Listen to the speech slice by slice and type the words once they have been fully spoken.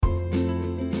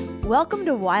Welcome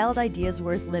to Wild Ideas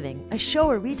Worth Living, a show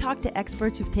where we talk to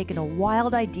experts who've taken a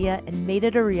wild idea and made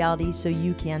it a reality so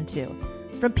you can too.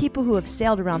 From people who have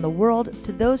sailed around the world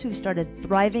to those who've started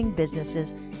thriving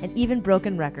businesses and even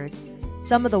broken records,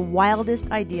 some of the wildest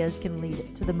ideas can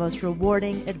lead to the most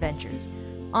rewarding adventures.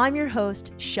 I'm your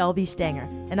host, Shelby Stanger,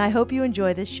 and I hope you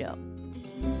enjoy this show.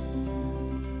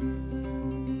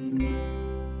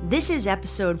 This is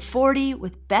episode 40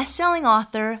 with best-selling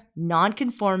author,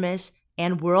 nonconformist,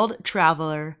 and world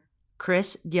traveler,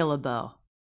 Chris Guillebeau.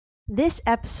 This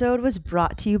episode was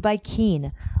brought to you by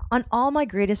Keen. On all my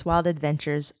greatest wild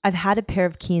adventures, I've had a pair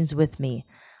of Keens with me.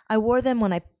 I wore them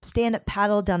when I stand-up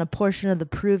paddled down a portion of the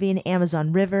Peruvian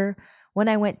Amazon River, when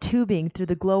I went tubing through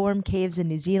the glowworm caves in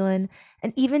New Zealand,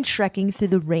 and even trekking through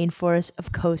the rainforests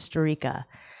of Costa Rica.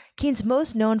 Keen's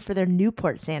most known for their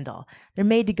Newport sandal. They're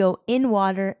made to go in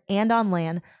water and on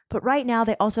land, but right now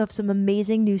they also have some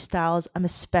amazing new styles I'm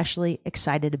especially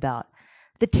excited about.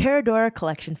 The Terradora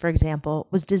collection, for example,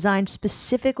 was designed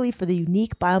specifically for the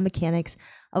unique biomechanics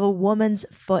of a woman's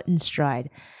foot and stride.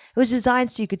 It was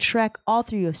designed so you could trek all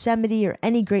through Yosemite or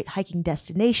any great hiking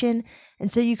destination,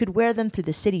 and so you could wear them through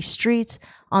the city streets,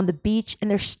 on the beach,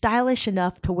 and they're stylish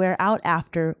enough to wear out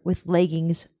after with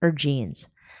leggings or jeans.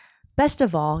 Best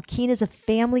of all, Keen is a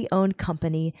family-owned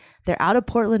company. They're out of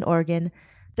Portland, Oregon.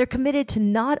 They're committed to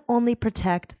not only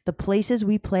protect the places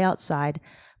we play outside,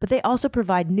 but they also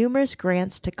provide numerous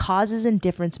grants to causes and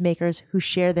difference makers who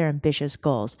share their ambitious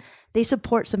goals. They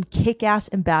support some kick-ass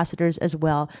ambassadors as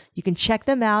well. You can check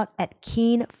them out at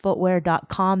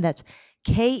keenfootwear.com. That's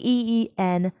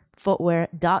KEEN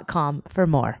footwear.com for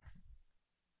more.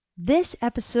 This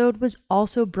episode was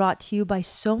also brought to you by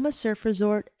Soma Surf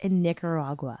Resort in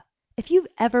Nicaragua. If you've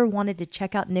ever wanted to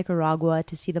check out Nicaragua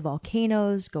to see the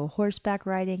volcanoes, go horseback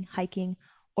riding, hiking,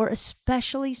 or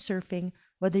especially surfing,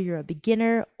 whether you're a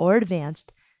beginner or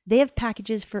advanced, they have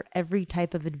packages for every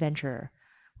type of adventurer.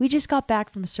 We just got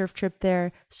back from a surf trip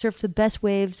there, surfed the best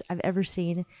waves I've ever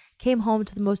seen, came home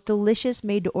to the most delicious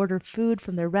made-to-order food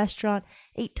from their restaurant,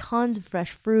 ate tons of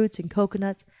fresh fruits and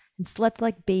coconuts, and slept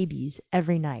like babies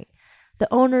every night. The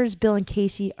owners, Bill and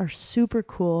Casey, are super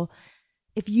cool.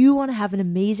 If you want to have an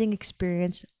amazing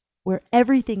experience where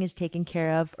everything is taken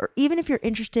care of, or even if you're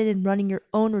interested in running your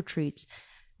own retreats,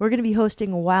 we're going to be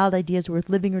hosting a Wild Ideas Worth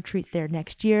Living retreat there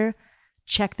next year.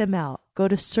 Check them out. Go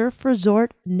to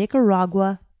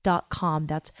surfresortnicaragua.com.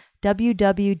 That's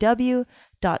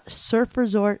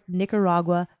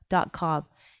www.surfresortnicaragua.com.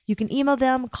 You can email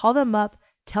them, call them up,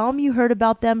 tell them you heard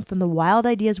about them from the Wild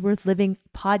Ideas Worth Living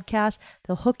podcast.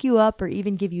 They'll hook you up or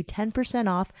even give you 10%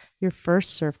 off your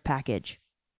first surf package.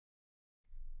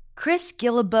 Chris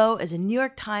Guillebeau is a New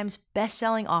York Times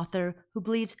best-selling author who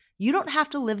believes you don't have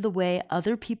to live the way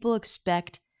other people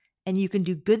expect, and you can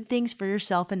do good things for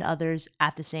yourself and others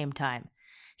at the same time.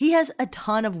 He has a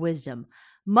ton of wisdom,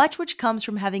 much which comes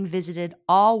from having visited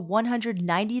all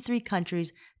 193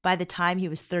 countries by the time he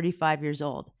was 35 years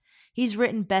old. He's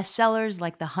written bestsellers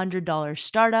like The $100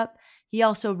 Startup. He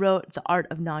also wrote The Art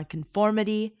of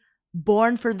Nonconformity,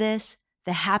 Born for This,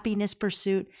 The Happiness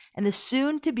Pursuit, and the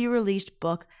soon-to-be-released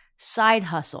book Side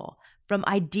Hustle, From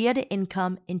Idea to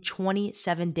Income in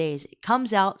 27 Days. It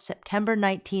comes out September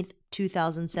 19th,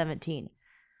 2017.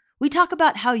 We talk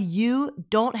about how you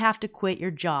don't have to quit your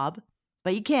job,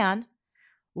 but you can,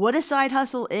 what a side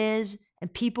hustle is,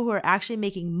 and people who are actually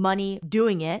making money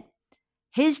doing it,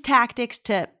 his tactics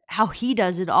to how he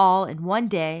does it all in one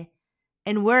day,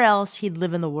 and where else he'd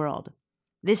live in the world.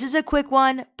 This is a quick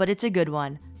one, but it's a good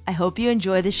one. I hope you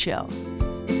enjoy the show.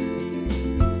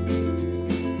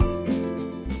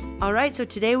 All right, so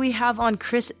today we have on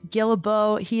Chris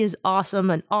Guillebeau. He is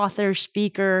awesome, an author,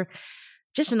 speaker,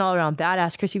 just an all-around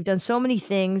badass. Chris, you've done so many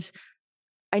things.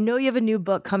 I know you have a new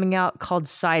book coming out called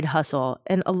Side Hustle,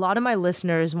 and a lot of my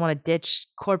listeners want to ditch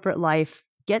corporate life,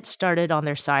 get started on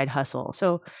their side hustle.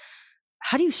 So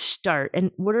how do you start? And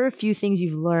what are a few things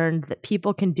you've learned that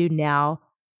people can do now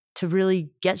to really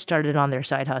get started on their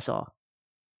side hustle?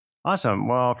 Awesome.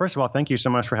 Well, first of all, thank you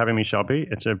so much for having me, Shelby.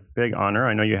 It's a big honor.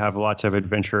 I know you have lots of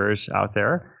adventurers out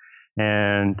there,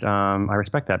 and I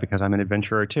respect that because I'm an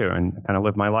adventurer too, and kind of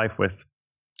live my life with,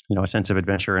 a sense of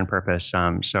adventure and purpose.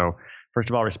 So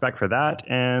first of all, respect for that.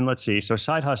 And let's see. So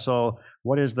side hustle,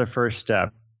 what is the first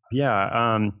step?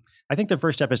 I think the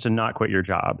first step is to not quit your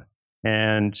job.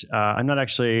 And I'm not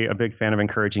actually a big fan of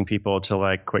encouraging people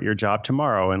to quit your job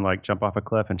tomorrow and jump off a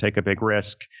cliff and take a big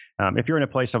risk. If you're in a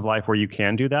place of life where you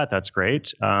can do that, that's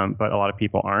great. But a lot of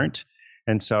people aren't.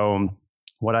 And so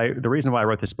the reason why I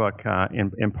wrote this book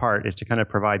in part is to kind of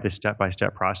provide this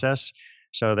step-by-step process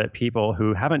so that people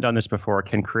who haven't done this before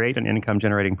can create an income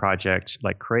generating project,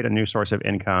 like create a new source of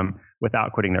income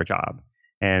without quitting their job.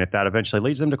 And if that eventually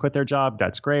leads them to quit their job,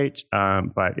 that's great.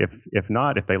 But if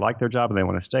not, if they like their job and they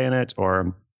want to stay in it,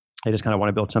 or they just kind of want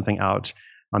to build something out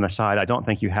on the side, I don't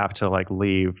think you have to like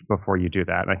leave before you do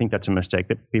that. And I think that's a mistake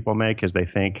that people make, is they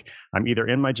think I'm either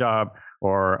in my job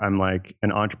or I'm like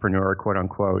an entrepreneur, quote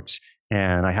unquote,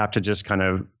 and I have to just kind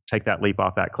of take that leap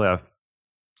off that cliff.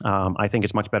 I think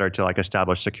it's much better to like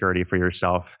establish security for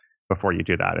yourself before you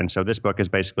do that. And so this book is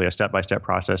basically a step-by-step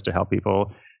process to help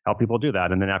people do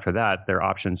that. And then after that, their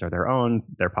options are their own,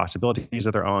 their possibilities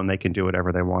are their own. They can do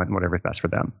whatever they want, whatever's best for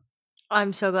them.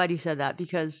 I'm so glad you said that,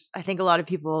 because I think a lot of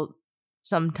people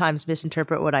sometimes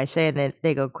misinterpret what I say, and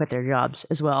they go quit their jobs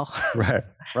as well. Right.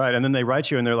 And then they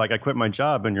write you and they're like, I quit my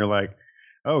job. And you're like,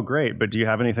 oh, great. But do you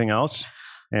have anything else?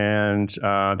 And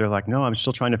they're like, no, I'm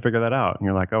still trying to figure that out. And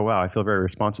you're like, oh, wow, I feel very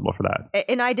responsible for that.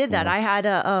 And I did that. Yeah. I had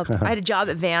a job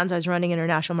at Vans. I was running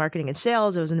international marketing and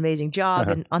sales. It was an amazing job.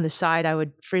 And on the side, I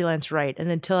would freelance write. And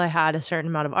until I had a certain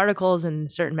amount of articles in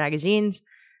certain magazines,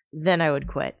 then I would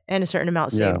quit, and a certain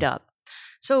amount saved up.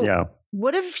 So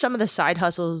what are some of the side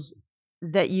hustles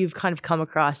that you've kind of come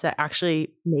across that actually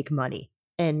make money?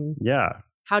 And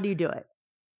how do you do it?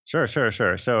 Sure.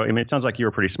 So, I mean, it sounds like you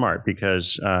were pretty smart,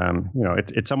 because,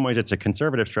 in some ways it's a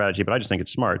conservative strategy, but I just think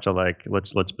it's smart. So like,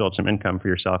 let's build some income for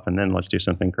yourself, and then let's do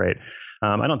something great.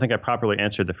 I don't think I properly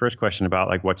answered the first question about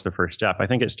like, what's the first step? I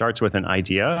think it starts with an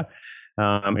idea.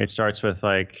 It starts with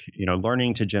like,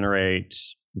 learning to generate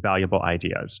valuable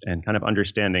ideas and kind of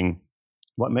understanding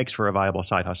what makes for a viable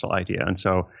side hustle idea. And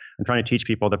so I'm trying to teach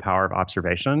people the power of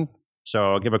observation.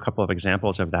 So I'll give a couple of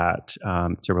examples of that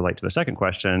to relate to the second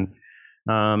question.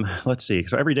 Let's see.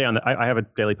 So every day I have a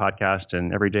daily podcast,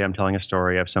 and every day I'm telling a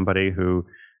story of somebody who,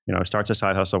 starts a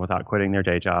side hustle without quitting their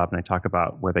day job. And I talk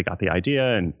about where they got the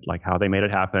idea and like how they made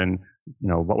it happen.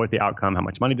 What was the outcome? How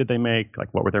much money did they make?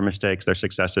 Like, what were their mistakes, their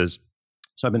successes?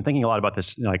 So I've been thinking a lot about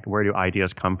this, like, where do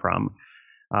ideas come from?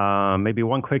 Maybe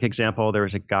one quick example, there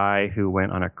was a guy who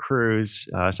went on a cruise.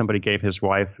 Somebody gave his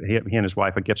wife, he and his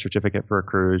wife, a gift certificate for a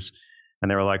cruise. And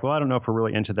they were like, well, I don't know if we're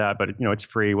really into that, but it's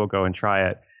free. We'll go and try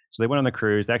it. So they went on the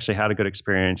cruise. They actually had a good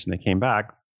experience, and they came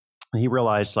back. And he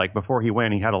realized, like, before he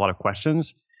went, he had a lot of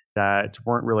questions that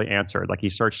weren't really answered. Like, he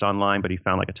searched online, but he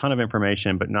found like a ton of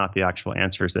information, but not the actual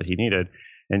answers that he needed.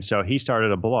 And so he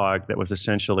started a blog that was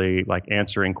essentially like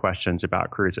answering questions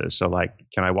about cruises. So like,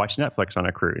 can I watch Netflix on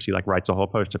a cruise? He like writes a whole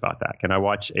post about that. Can I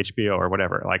watch HBO or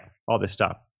whatever? Like all this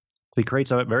stuff. So he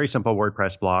creates a very simple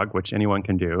WordPress blog, which anyone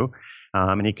can do.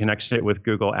 And he connects it with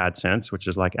Google AdSense, which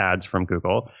is like ads from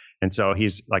Google. And so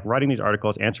he's like writing these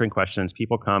articles, answering questions.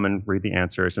 People come and read the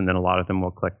answers, and then a lot of them will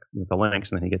click the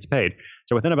links, and then he gets paid.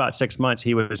 So within about 6 months,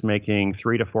 he was making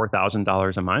 $3,000 to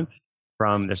 $4,000 a month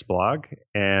from this blog.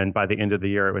 And by the end of the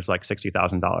year, it was like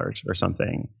 $60,000 or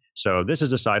something. So this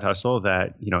is a side hustle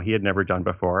that, he had never done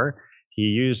before.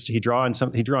 He drew on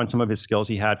some of his skills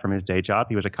he had from his day job.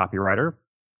 He was a copywriter.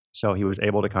 So he was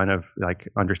able to kind of like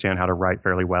understand how to write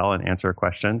fairly well and answer a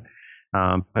question.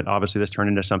 But obviously this turned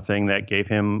into something that gave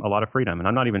him a lot of freedom. And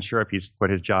I'm not even sure if he's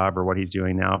quit his job or what he's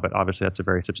doing now, but obviously that's a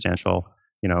very substantial,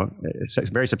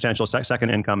 second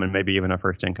income, and maybe even a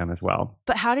first income as well.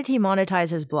 But how did he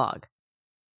monetize his blog?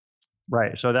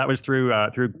 Right. So that was through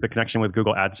the connection with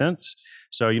Google AdSense.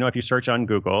 So, if you search on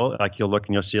Google, like you'll look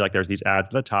and you'll see like there's these ads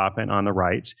at the top and on the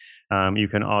right. You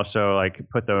can also like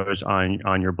put those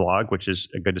on your blog, which is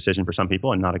a good decision for some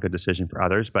people and not a good decision for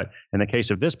others. But in the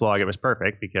case of this blog, it was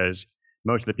perfect because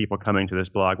most of the people coming to this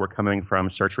blog were coming from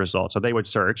search results. So they would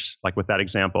search, like with that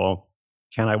example,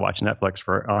 can I watch Netflix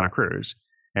on a cruise?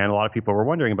 And a lot of people were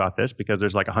wondering about this because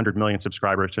there's like 100 million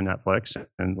subscribers to Netflix,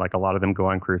 and like a lot of them go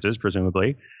on cruises,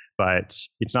 presumably. But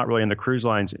it's not really in the cruise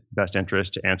line's best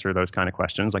interest to answer those kind of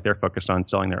questions. Like they're focused on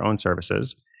selling their own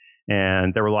services.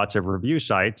 And there were lots of review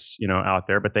sites, out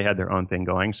there, but they had their own thing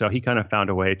going. So he kind of found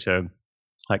a way to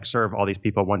like serve all these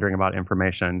people wondering about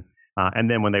information. And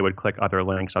then when they would click other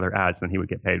links, other ads, then he would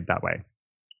get paid that way.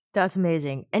 That's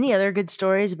amazing. Any other good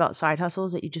stories about side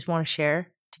hustles that you just want to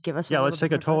share to give us? Yeah, let's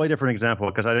take a totally different example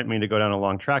because I didn't mean to go down a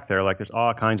long track there. Like there's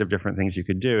all kinds of different things you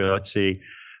could do. Let's see.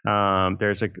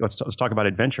 Let's talk about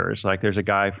adventures. Like there's a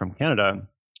guy from Canada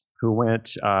who went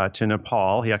to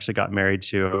Nepal. He actually got married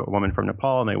to a woman from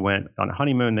Nepal, and they went on a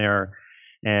honeymoon there.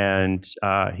 And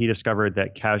he discovered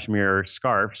that cashmere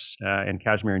scarves and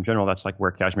cashmere in general, that's like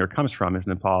where cashmere comes from, is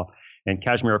Nepal. And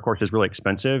cashmere, of course, is really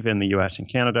expensive in the U.S. and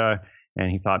Canada. And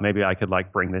he thought maybe I could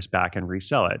like bring this back and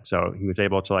resell it. So he was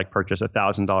able to like purchase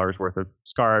 $1,000 worth of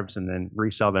scarves and then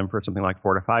resell them for something like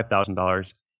 $4,000 to $5,000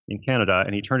 in Canada.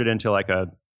 And he turned it into like a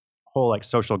whole like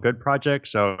social good project.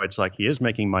 So it's like he is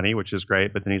making money, which is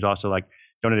great, but then he's also like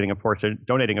donating a portion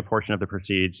of the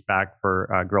proceeds back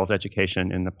for girls'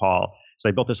 education in Nepal. So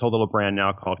they built this whole little brand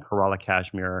now called Kerala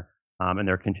Cashmere, and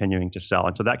they're continuing to sell.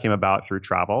 And so that came about through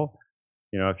travel,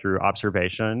 through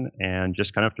observation and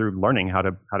just kind of through learning how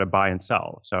to buy and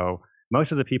sell. So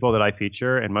most of the people that I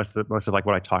feature and most of like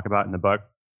what I talk about in the book,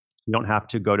 you don't have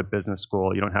to go to business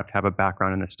school. You don't have to have a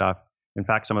background in this stuff. In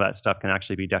fact, some of that stuff can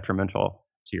actually be detrimental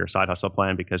to your side hustle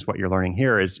plan because what you're learning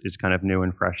here is kind of new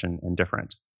and fresh and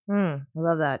different. I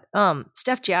love that.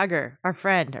 Steph Jagger, our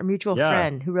friend, our mutual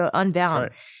friend who wrote Unbound.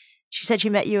 Right. She said she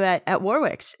met you at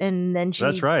Warwick's, and then she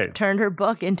turned her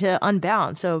book into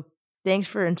Unbound. So thanks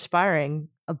for inspiring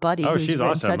a buddy who's she's written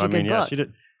awesome. such a good book.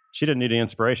 She didn't need any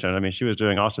inspiration. I mean, she was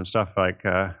doing awesome stuff like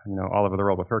all over the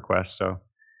world with her quest. So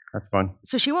that's fun.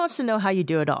 So she wants to know how you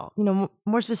do it all.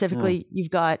 More specifically,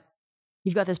 you've got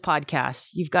this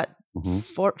podcast. You've got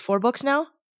four books now.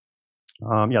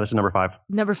 This is number 5.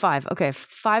 Number 5. Okay,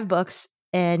 5 books,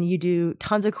 and you do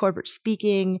tons of corporate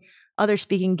speaking, other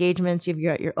speaking engagements. You've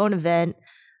got your own event.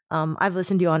 I've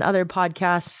listened to you on other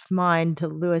podcasts, mine to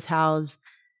Lewis Howes.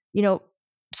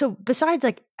 So besides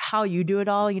like how you do it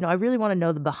all, I really want to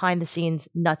know the behind the scenes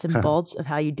nuts and bolts of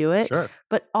how you do it. Sure.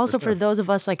 But also for those of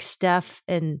us like Steph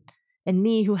and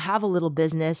me who have a little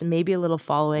business and maybe a little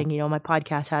following, my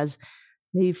podcast has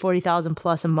maybe 40,000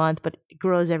 plus a month, but it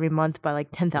grows every month by like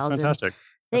 10,000. Fantastic.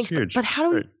 Thanks. That's huge. But how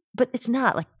do we, but it's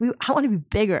not like I want to be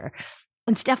bigger.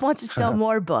 And Steph wants to sell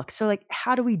more books. So like,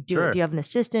 how do we do it? Do you have an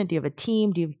assistant? Do you have a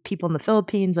team? Do you have people in the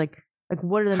Philippines? Like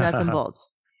what are the nuts and bolts?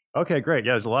 Okay, great.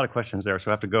 Yeah, there's a lot of questions there.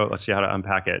 So I have to go. Let's see how to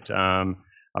unpack it.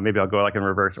 Maybe I'll go like in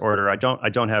reverse order. I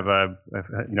don't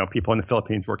have people in the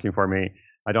Philippines working for me.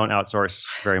 I don't outsource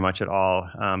very much at all.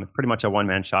 It's pretty much a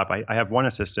one-man shop. I have one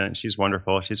assistant. She's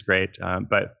wonderful. She's great.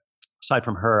 But aside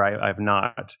from her, I've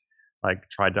not like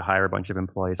tried to hire a bunch of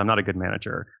employees. I'm not a good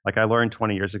manager. Like I learned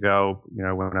 20 years ago,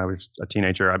 when I was a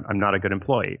teenager, I'm not a good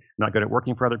employee. I'm not good at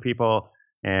working for other people.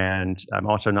 And I'm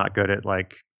also not good at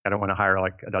like, I don't want to hire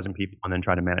like a dozen people and then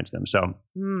try to manage them. So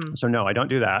no, I don't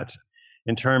do that.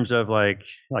 In terms of like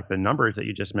the numbers that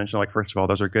you just mentioned, like first of all,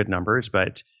 those are good numbers,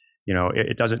 but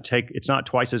it's not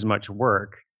twice as much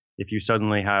work if you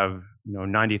suddenly have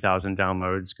 90,000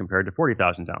 downloads compared to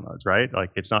 40,000 downloads, right?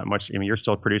 Like it's not much. I mean, you're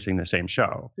still producing the same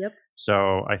show. Yep.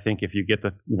 So I think if you get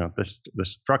the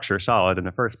structure solid in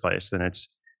the first place, then it's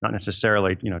not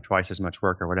necessarily twice as much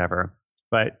work or whatever.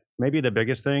 But maybe the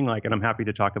biggest thing, and I'm happy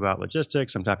to talk about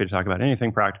logistics. I'm happy to talk about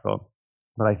anything practical.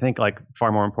 But I think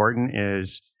far more important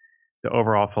is the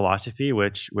overall philosophy,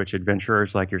 which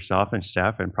adventurers like yourself and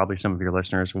Steph and probably some of your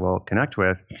listeners will connect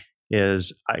with,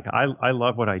 is I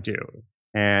love what I do.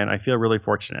 And I feel really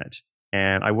fortunate.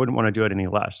 And I wouldn't want to do it any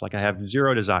less. Like I have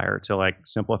zero desire to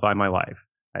simplify my life.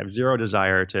 I have zero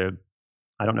desire to,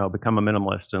 I don't know, become a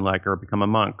minimalist and or become a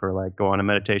monk or go on a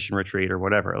meditation retreat or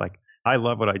whatever. I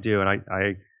love what I do, and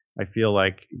I feel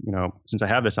since I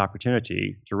have this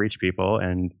opportunity to reach people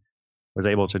and was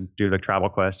able to do the travel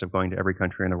quest of going to every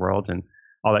country in the world and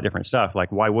all that different stuff,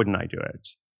 why wouldn't I do it?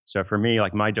 So for me,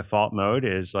 my default mode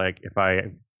is if I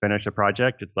finish a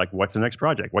project, it's what's the next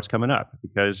project? What's coming up?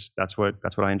 Because that's what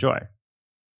I enjoy.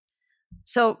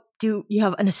 So do you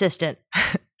have an assistant?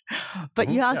 But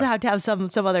you also have to have some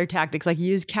other tactics, like you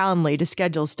use Calendly to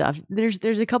schedule stuff.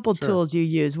 There's a couple tools you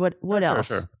use. What else?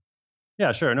 Sure.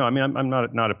 Yeah, sure. No, I mean, I'm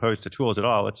not opposed to tools at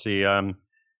all. Let's see.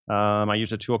 I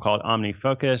use a tool called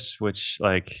OmniFocus, which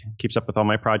keeps up with all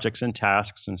my projects and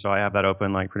tasks. And so I have that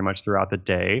open pretty much throughout the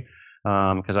day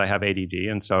because I have ADD.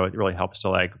 And so it really helps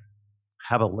to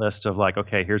have a list of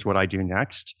okay, here's what I do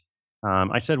next.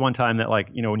 I said one time that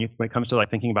when it comes to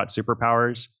thinking about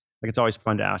superpowers, it's always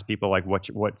fun to ask people what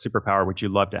superpower would you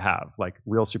love to have?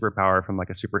 Real superpower from a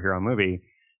superhero movie.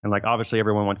 And obviously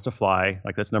everyone wants to fly.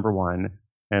 That's number one.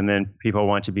 And then people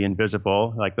want to be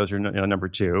invisible. Those are number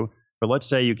 2. But let's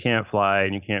say you can't fly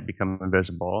and you can't become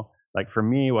invisible. For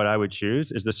me, what I would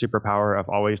choose is the superpower of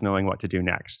always knowing what to do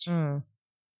next.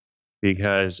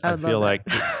 Because I feel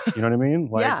you know what I mean?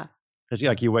 Yeah.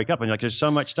 Because you wake up and there's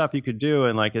so much stuff you could do,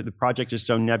 and the project is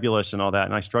so nebulous and all that,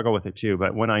 and I struggle with it too.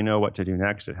 But when I know what to do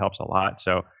next, it helps a lot.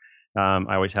 So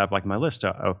I always have my list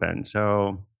open.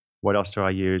 So what else do I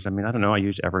use? I mean, I don't know. I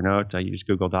use Evernote. I use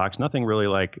Google Docs. Nothing really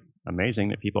amazing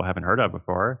that people haven't heard of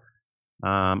before.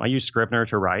 I use Scrivener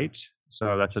to write.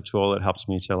 So that's a tool that helps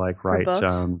me to write.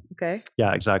 Okay.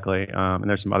 Yeah, exactly. And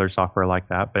there's some other software like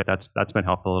that, but that's been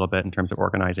helpful a little bit in terms of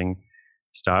organizing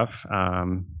stuff.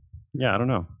 Yeah, I don't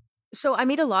know. So I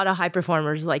meet a lot of high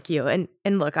performers like you, and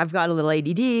look, I've got a little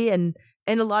ADD, and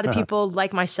a lot of people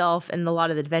like myself, and a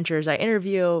lot of the adventurers I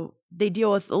interview, they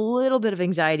deal with a little bit of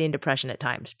anxiety and depression at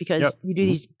times because you do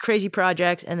these crazy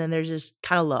projects and then they're just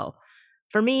kind of low.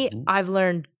 For me, I've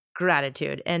learned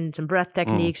gratitude and some breath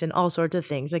techniques and all sorts of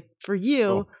things. Like for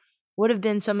you, what have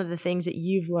been some of the things that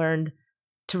you've learned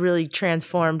to really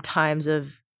transform times of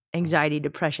anxiety,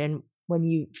 depression when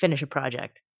you finish a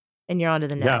project and you're on to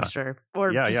the next or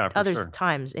other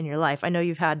times in your life? I know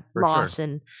you've had loss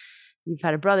and you've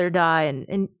had a brother die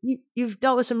and you've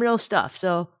dealt with some real stuff.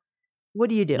 So what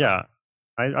do you do? Yeah,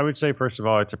 I would say, first of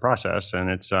all, it's a process, and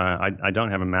it's I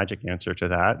don't have a magic answer to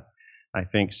that. I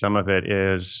think some of it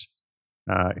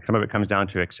comes down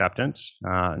to acceptance,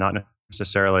 not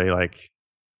necessarily like,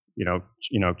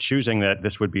 choosing that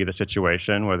this would be the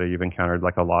situation, whether you've encountered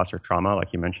like a loss or trauma, like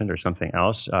you mentioned, or something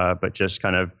else, but just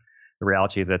kind of the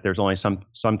reality that there's only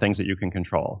some things that you can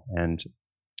control. And,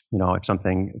 if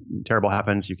something terrible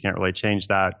happens, you can't really change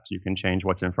that. You can change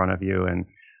what's in front of you and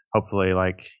hopefully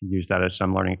like use that as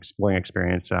some learning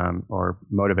experience or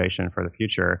motivation for the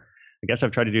future. I guess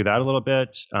I've tried to do that a little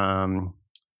bit.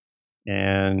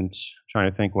 And trying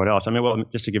to think what else. I mean, well,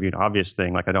 just to give you an obvious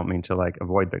thing, like I don't mean to like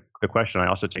avoid the question. I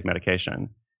also take medication,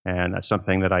 and that's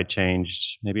something that I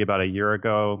changed maybe about a year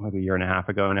ago, maybe a year and a half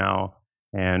ago now.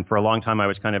 And for a long time, I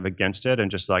was kind of against it and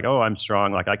just like, oh, I'm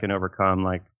strong, like I can overcome.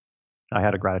 Like I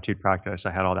had a gratitude practice,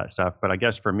 I had all that stuff. But I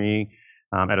guess for me,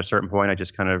 at a certain point, I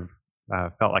just kind of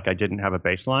felt like I didn't have a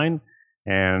baseline.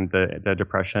 And the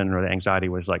depression or the anxiety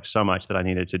was like so much that I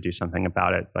needed to do something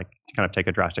about it, like to kind of take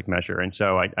a drastic measure. And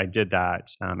so I did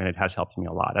that, and it has helped me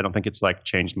a lot. I don't think it's like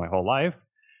changed my whole life.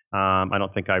 I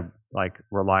don't think I like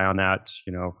rely on that,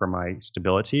 for my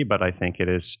stability, but I think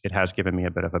it has given me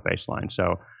a bit of a baseline.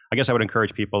 So I guess I would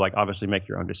encourage people, like obviously make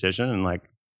your own decision and like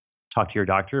talk to your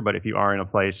doctor. But if you are in a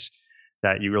place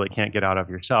that you really can't get out of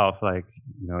yourself, like,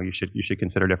 you should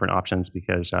consider different options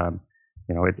because,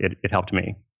 it helped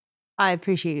me. I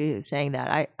appreciate you saying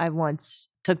that. I once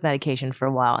took medication for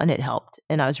a while and it helped.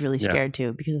 And I was really scared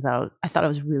too because I thought I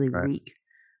was really weak.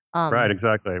 Right,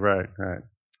 exactly. Right.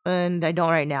 And I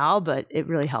don't right now, but it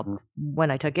really helped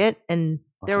when I took it. And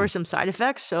there were some side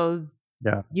effects. So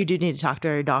you do need to talk to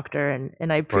your doctor.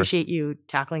 And I appreciate you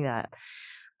tackling that.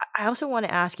 I also want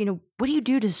to ask, what do you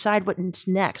do to decide what's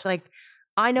next? Like,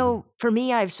 I know for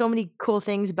me, I have so many cool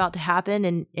things about to happen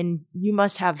and you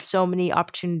must have so many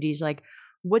opportunities. Like,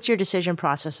 what's your decision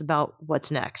process about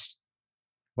what's next?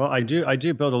 Well, I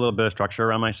do build a little bit of structure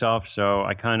around myself. So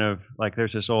I kind of like,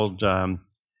 there's this old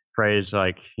phrase,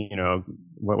 like,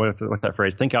 what's that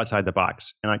phrase? Think outside the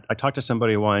box. And I talked to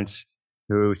somebody once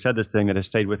who said this thing that has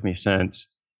stayed with me since.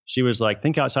 She was like,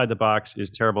 think outside the box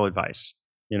is terrible advice.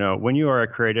 When you are a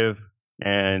creative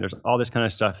and there's all this kind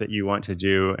of stuff that you want to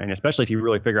do, and especially if you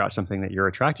really figure out something that you're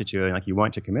attracted to and like you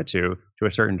want to commit to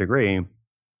a certain degree,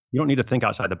 you don't need to think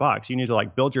outside the box. You need to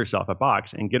like build yourself a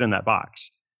box and get in that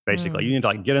box. Basically, you need to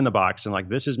like get in the box and like,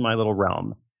 this is my little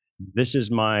realm. This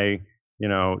is my,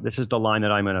 this is the line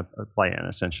that I'm going to play in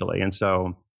essentially. And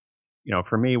so,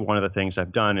 for me, one of the things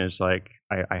I've done is like,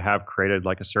 I have created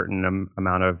like a certain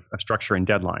amount of structure and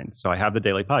deadlines. So I have the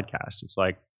daily podcast. It's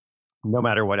like, no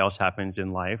matter what else happens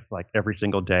in life, like every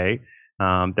single day,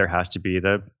 there has to be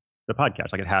the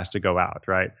podcast. Like it has to go out,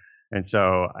 right? And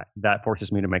so that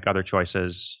forces me to make other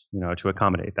choices, to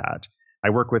accommodate that. I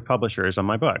work with publishers on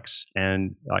my books,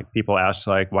 and like people ask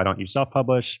like, why don't you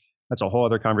self-publish? That's a whole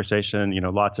other conversation,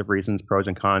 lots of reasons, pros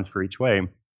and cons for each way.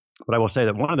 But I will say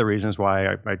that one of the reasons why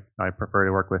I prefer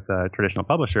to work with a traditional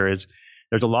publisher is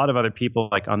there's a lot of other people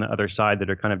like on the other side that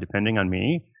are kind of depending on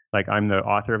me. Like I'm the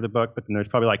author of the book, but then there's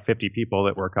probably like 50 people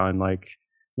that work on like,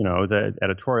 the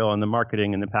editorial and the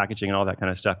marketing and the packaging and all that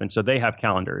kind of stuff. And so they have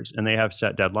calendars and they have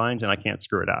set deadlines, and I can't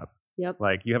screw it up. Yep.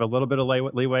 Like you have a little bit of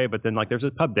leeway, but then like there's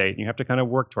a pub date and you have to kind of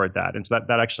work toward that. And so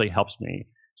that actually helps me.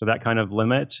 So that kind of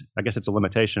limit, I guess it's a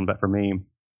limitation, but for me,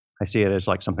 I see it as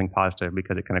like something positive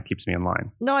because it kind of keeps me in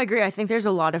line. No, I agree. I think there's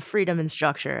a lot of freedom and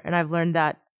structure. And I've learned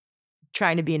that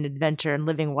trying to be an adventurer and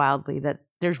living wildly, that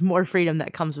there's more freedom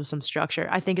that comes with some structure.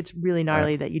 I think it's really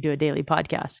gnarly that you do a daily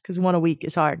podcast because one a week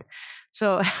is hard.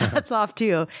 So that's off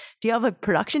too. Do you have a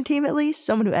production team at least?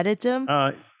 Someone who edits them?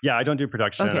 Yeah, I don't do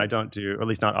production. Okay. I don't do, or at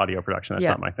least not audio production. That's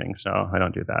not my thing. So I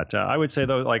don't do that. I would say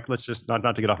though, like, let's just not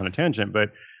to get off on a tangent, but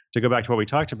to go back to what we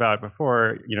talked about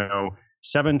before,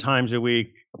 7 times a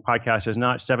week, a podcast is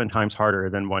not 7 times harder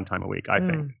than 1 time a week, I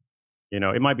think.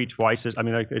 It might be twice as,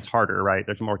 it's harder, right?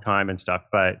 There's more time and stuff,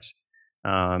 but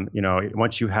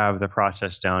once you have the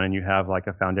process down and you have like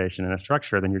a foundation and a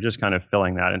structure, then you're just kind of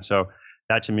filling that. And so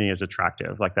that to me is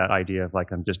attractive, like that idea of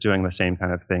like, I'm just doing the same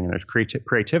kind of thing and there's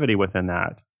creativity within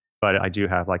that, but I do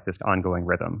have like this ongoing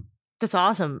rhythm. That's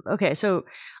awesome. Okay, so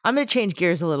I'm going to change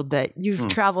gears a little bit. You've Hmm.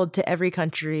 traveled to every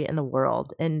country in the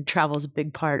world, and travel is a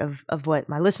big part of what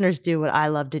my listeners do, what I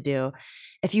love to do.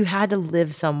 If you had to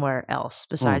live somewhere else Hmm.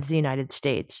 besides the United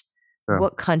States, So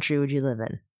what country would you live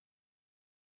in?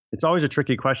 it's always a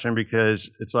tricky question because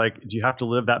it's like, do you have to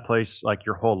live that place like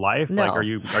your whole life? Like, are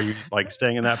No. you like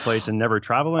staying in that place and never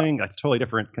traveling? That's totally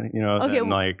different, Okay, than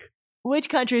like, which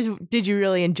countries did you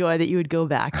really enjoy that you would go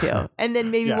back to? And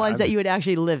then maybe yeah, ones that you would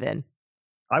actually live in.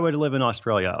 I would live in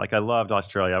Australia. Like, I loved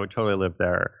Australia. I would totally live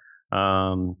there.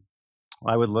 Um,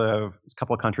 I would live a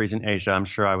couple of countries in Asia. I'm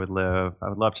sure I would live. I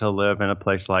would love to live in a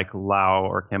place like Laos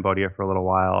or Cambodia for a little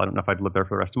while. I don't know if I'd live there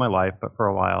for the rest of my life, but for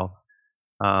a while.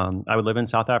 I would live in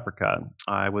South Africa.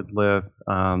 I would live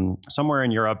somewhere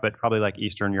in Europe, but probably like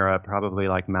Eastern Europe, probably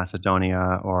like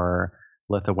Macedonia or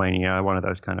Lithuania, one of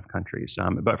those kind of countries.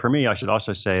 But for me, I should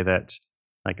also say that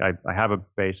like I have a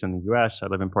base in the U.S. I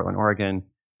live in Portland, Oregon,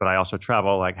 but I also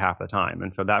travel like half the time,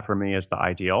 and so that for me is the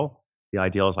ideal. The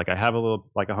ideal is like I have a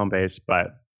little like a home base, but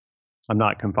I'm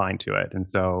not confined to it, and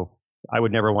so I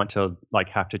would never want to like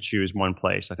have to choose one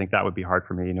place. I think that would be hard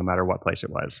for me, no matter what place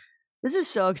it was. This is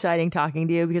so exciting talking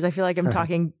to you because I feel like I'm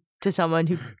talking to someone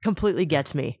who completely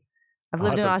gets me. I've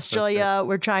lived in Awesome, that's great. Australia.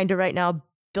 We're trying to right now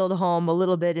build a home a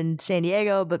little bit in San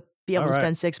Diego, but be All able to right,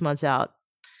 spend 6 months out.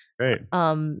 great.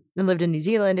 And lived in New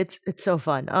Zealand. It's so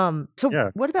fun. So Yeah,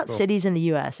 what about cool. cities in the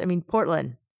U.S.? I mean,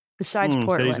 Portland. Besides Cities in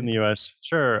Portland, the U.S.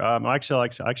 Sure. I actually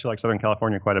like Southern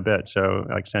California quite a bit. So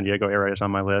like San Diego area is on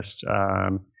my list. I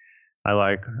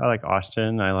like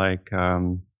Austin. I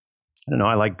don't know.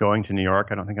 I like going to New York.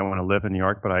 I don't think I want to live in New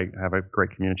York, but I have a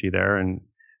great community there and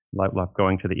love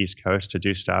going to the East Coast to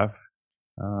do stuff.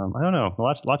 I don't know.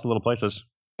 Lots of little places.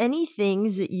 any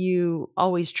things that you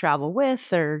always travel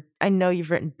with, or I know you've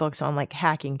written books on like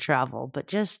hacking travel, but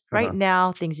just right Uh-huh.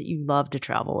 now, things that you love to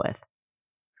travel with.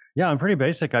 Yeah, I'm pretty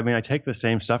basic. I mean, I take the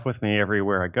same stuff with me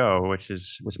everywhere I go, which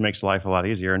makes life a lot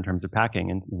easier in terms of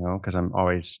packing, and because I'm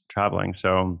always traveling.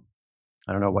 So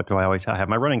I don't know, what do I always have? I have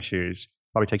my running shoes.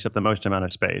 Probably takes up the most amount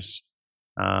of space.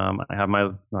 I have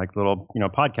my like little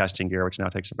podcasting gear, which now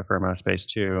takes up a fair amount of space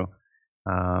too.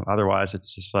 Otherwise,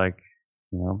 it's just like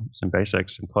some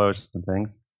basics, some clothes and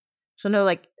things. So no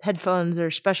like headphones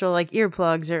or special like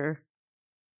earplugs or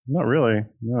Not really.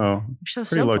 No, you're so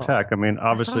pretty low simple. tech. I mean, That's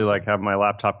obviously, like awesome. have my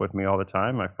laptop with me all the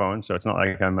time, my phone. So it's not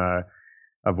like I'm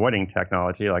avoiding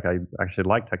technology. Like I actually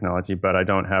like technology, but I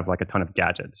don't have like a ton of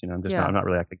gadgets. I'm Yeah. not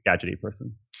really like a gadgety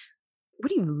person. What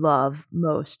do you love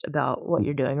most about what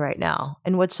you're doing right now?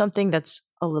 And what's something that's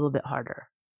a little bit harder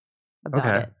about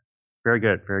Okay. it? Very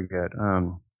good. Very good.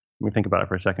 Let me think about it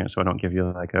for a second so I don't give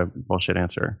you like a bullshit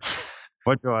answer.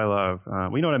 What do I love?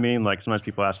 Well, you know what I mean? Like sometimes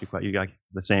people ask you got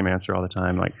the same answer all the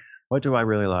time. Like, what do I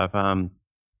really love? I'm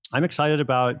excited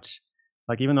about,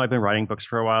 like, even though I've been writing books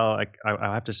for a while, like,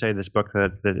 I have to say this book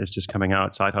that is just coming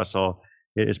out, Side Hustle,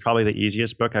 it is probably the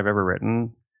easiest book I've ever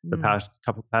written. The Mm.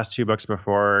 past two books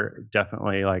before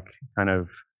definitely like kind of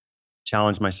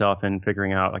challenge myself in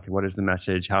figuring out like what is the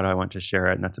message, how do I want to share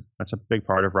it, and that's a big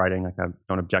part of writing. Like I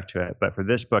don't object to it, but for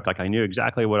this book, like I knew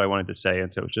exactly what I wanted to say,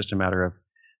 and so it was just a matter of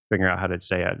figuring out how to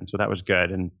say it, and so that was good.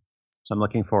 And so I'm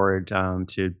looking forward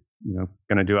to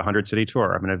going to do a 100 city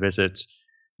tour. I'm going to visit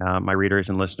my readers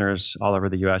and listeners all over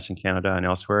the U.S. and Canada and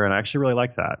elsewhere, and I actually really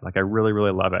like that. Like I really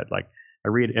love it. Like I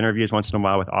read interviews once in a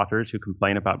while with authors who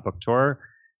complain about book tour,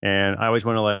 and I always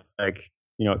want to like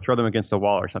throw them against the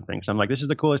wall or something. So I'm like, this is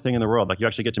the coolest thing in the world. Like you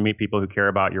actually get to meet people who care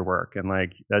about your work. And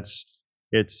like, it's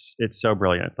so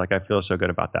brilliant. Like I feel so good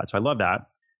about that. So I love that.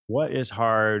 What is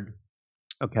hard?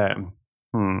 Okay.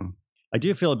 I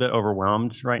do feel a bit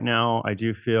overwhelmed right now. I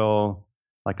do feel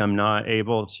like I'm not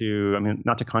able to, I mean,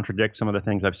 not to contradict some of the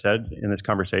things I've said in this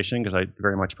conversation, because I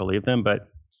very much believe them, but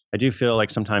I do feel like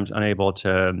sometimes unable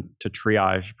to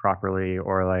triage properly,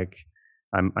 or like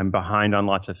I'm behind on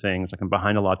lots of things. Like I'm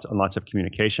behind on lots of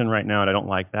communication right now, and I don't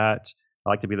like that. I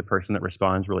like to be the person that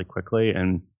responds really quickly.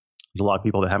 And there's a lot of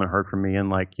people that haven't heard from me in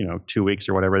like 2 weeks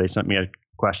or whatever. They sent me a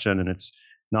question, and it's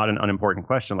not an unimportant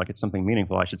question. Like it's something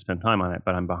meaningful. I should spend time on it,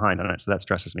 but I'm behind on it, so that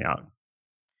stresses me out.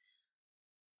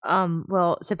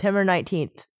 Well, September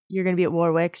 19th, you're going to be at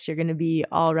Warwick's. You're going to be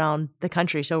all around the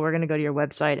country. So we're going to go to your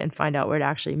website and find out where to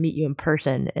actually meet you in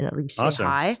person and at least say Awesome,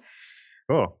 hi.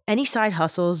 cool. Any side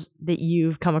hustles that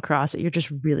you've come across that you're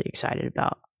just really excited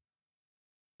about?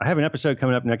 I have an episode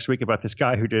coming up next week about this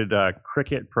guy who did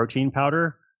cricket protein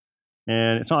powder.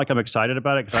 And it's not like I'm excited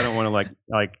about it because I don't want to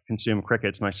like consume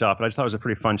crickets myself, but I just thought it was a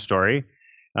pretty fun story.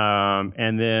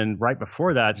 And then right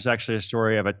before that, there's actually a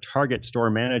story of a Target store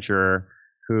manager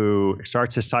who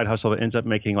starts his side hustle that ends up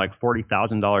making like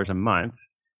 $40,000 a month.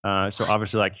 So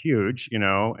obviously like huge,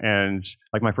 and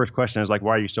like my first question is like,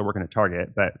 why are you still working at Target?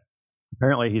 But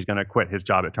apparently he's going to quit his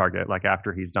job at Target, like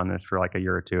after he's done this for like a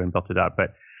year or two and built it up.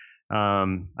 But I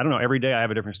don't know. Every day I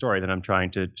have a different story that I'm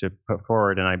trying to put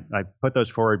forward, and I put those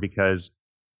forward because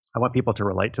I want people to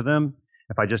relate to them.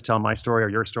 If I just tell my story or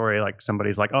your story, like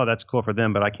somebody's like, oh, that's cool for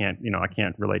them, but I can't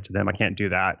relate to them. I can't do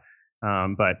that.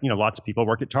 But lots of people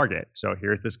work at Target. So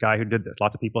here's this guy who did this.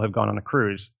 Lots of people have gone on a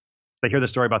cruise. So they hear the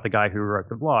story about the guy who wrote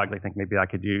the blog. They think maybe I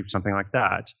could do something like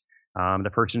that.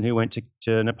 The person who went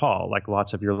to Nepal, like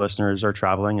lots of your listeners are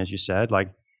traveling, as you said,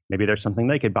 like maybe there's something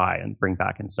they could buy and bring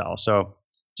back and sell. So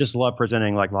just love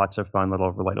presenting like lots of fun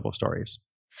little relatable stories.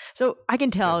 So I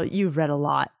can tell you've read a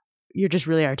lot. You're just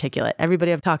really articulate.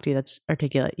 Everybody I've talked to that's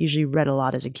articulate usually read a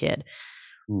lot as a kid.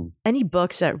 Any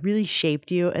books that really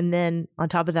shaped you? And then on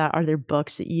top of that, are there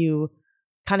books that you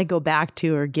kind of go back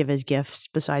to or give as gifts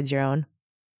besides your own?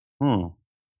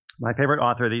 My favorite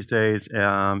author these days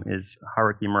is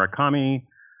Haruki Murakami.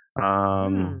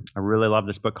 I really love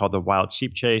this book called The Wild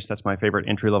Sheep Chase. That's my favorite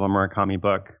entry-level Murakami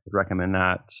book. Would recommend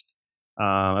that.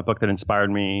 A book that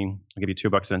inspired me, I'll give you two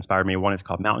books that inspired me. One is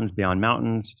called Mountains Beyond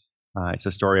Mountains. It's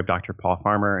a story of Dr. Paul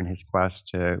Farmer and his quest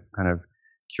to kind of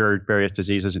cure various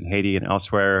diseases in Haiti and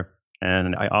elsewhere.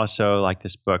 And I also like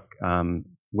this book,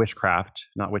 Witchcraft,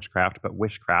 not Witchcraft, but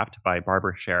Wishcraft by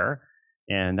Barbara Sher.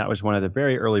 And that was one of the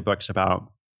very early books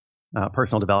about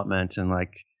personal development and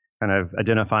like kind of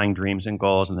identifying dreams and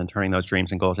goals and then turning those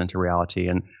dreams and goals into reality.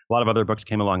 And a lot of other books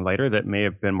came along later that may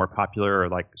have been more popular or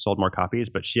like sold more copies,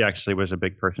 but she actually was a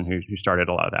big person who started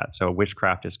a lot of that. So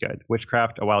Witchcraft is good.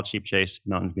 Witchcraft, A Wild Sheep Chase,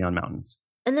 Mountains Beyond Mountains.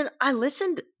 And then I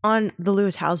listened on the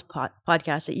Lewis Howes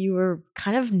podcast that you were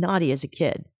kind of naughty as a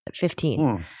kid at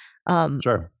 15.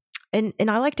 Sure. And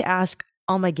I like to ask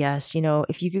all my guests,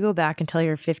 if you could go back and tell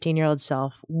your 15-year-old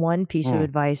self one piece of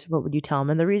advice, what would you tell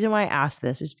them? And the reason why I ask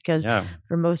this is because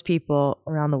for most people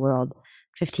around the world,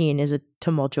 15 is a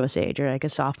tumultuous age, or like a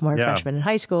sophomore, freshman in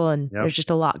high school, and there's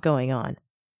just a lot going on.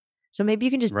 So maybe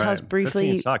you can just tell us briefly.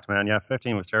 15 sucked, man. Yeah,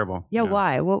 15 was terrible. Yeah,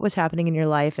 why? What was happening in your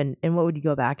life, and what would you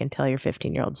go back and tell your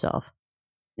 15-year-old self?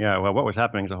 Yeah, well, what was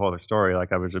happening is a whole other story.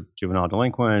 Like I was a juvenile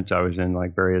delinquent. I was in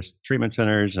like various treatment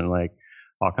centers and like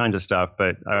all kinds of stuff.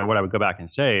 But what I would go back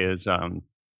and say is,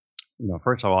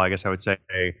 first of all, I guess I would say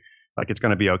like it's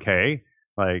going to be okay.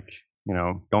 Like,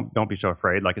 don't be so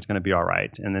afraid. Like it's going to be all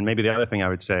right. And then maybe the other thing I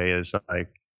would say is like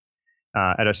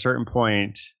at a certain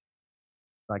point,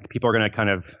 like people are going to kind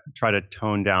of try to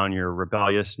tone down your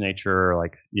rebellious nature, or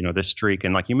like, this streak.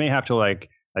 And like, you may have to like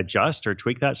adjust or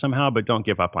tweak that somehow, but don't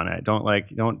give up on it.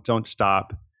 Don't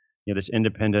stop, this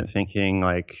independent thinking,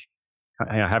 like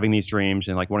having these dreams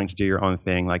and like wanting to do your own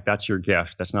thing. Like that's your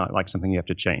gift. That's not like something you have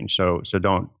to change. So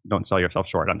don't sell yourself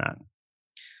short on that.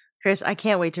 Chris, I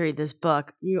can't wait to read this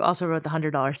book. You also wrote The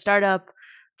 $100 Startup,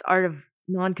 The Art of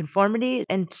Nonconformity,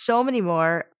 and so many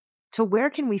more. So where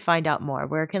can we find out more?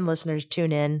 Where can listeners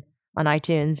tune in on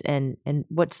iTunes, and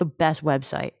what's the best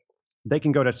website? They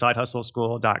can go to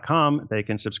sidehustleschool.com. They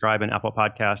can subscribe in Apple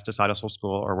Podcasts to Side Hustle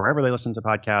School or wherever they listen to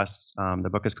podcasts. The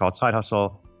book is called Side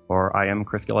Hustle, or I am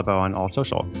Chris Guillebeau on all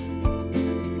social.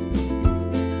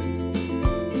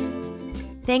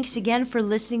 Thanks again for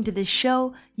listening to this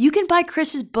show. You can buy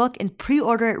Chris's book and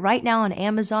pre-order it right now on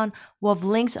Amazon. We'll have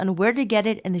links on where to get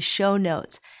it in the show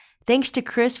notes. Thanks to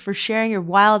Chris for sharing your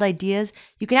wild ideas.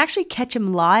 You can actually catch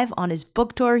him live on his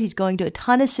book tour. He's going to a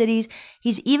ton of cities.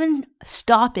 He's even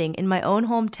stopping in my own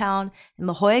hometown in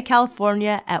La Jolla,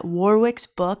 California at Warwick's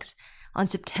Books on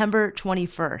September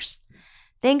 21st.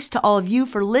 Thanks to all of you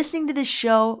for listening to this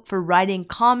show, for writing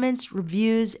comments,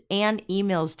 reviews, and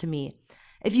emails to me.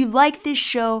 If you like this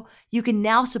show, you can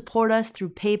now support us through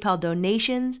PayPal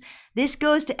donations. This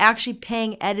goes to actually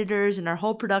paying editors and our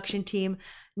whole production team,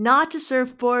 not to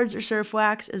surfboards or surf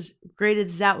wax, as great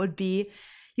as that would be.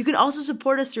 You can also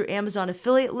support us through Amazon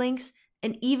affiliate links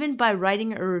and even by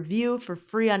writing a review for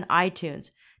free on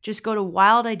iTunes. Just go to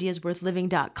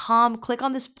wildideasworthliving.com, click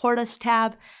on the Support Us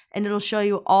tab, and it'll show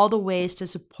you all the ways to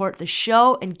support the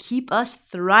show and keep us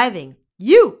thriving.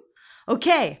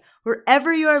 Okay,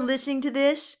 wherever you are listening to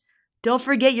this, don't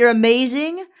forget you're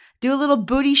amazing. Do a little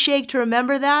booty shake to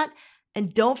remember that.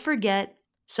 And don't forget,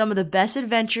 some of the best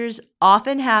adventures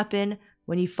often happen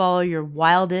when you follow your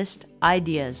wildest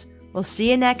ideas. We'll see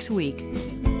you next week.